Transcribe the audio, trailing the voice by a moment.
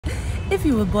If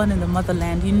you were born in the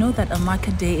motherland, you know that a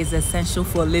market day is essential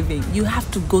for living. You have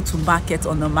to go to market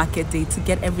on a market day to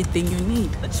get everything you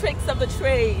need. The tricks of the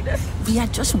trade. We are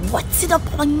just what's up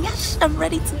on yash and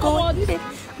ready to go eat it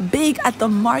big at the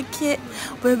market,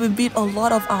 where we meet a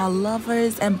lot of our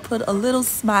lovers and put a little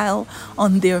smile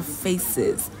on their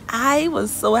faces. I was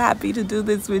so happy to do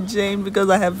this with Jane because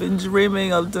I have been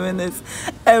dreaming of doing this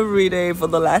every day for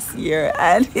the last year,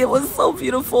 and it was so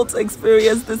beautiful to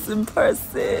experience this in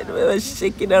person. We were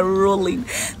shaking and rolling.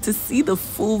 To see the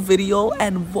full video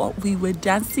and what we were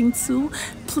dancing to,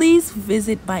 please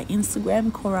visit my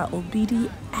Instagram, Cora Obidi,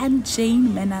 and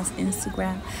Jane Mena's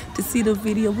Instagram to see the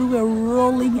video. We were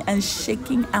rolling and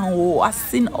shaking and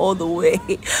wassing all the way.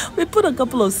 We put a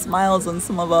couple of smiles on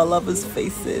some of our lovers'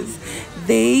 faces.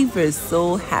 They were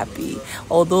so happy.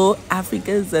 Although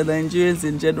Africans and Nigerians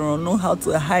in general know how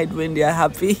to hide when they are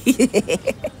happy.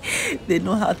 They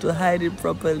know how to hide it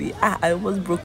properly. I almost broke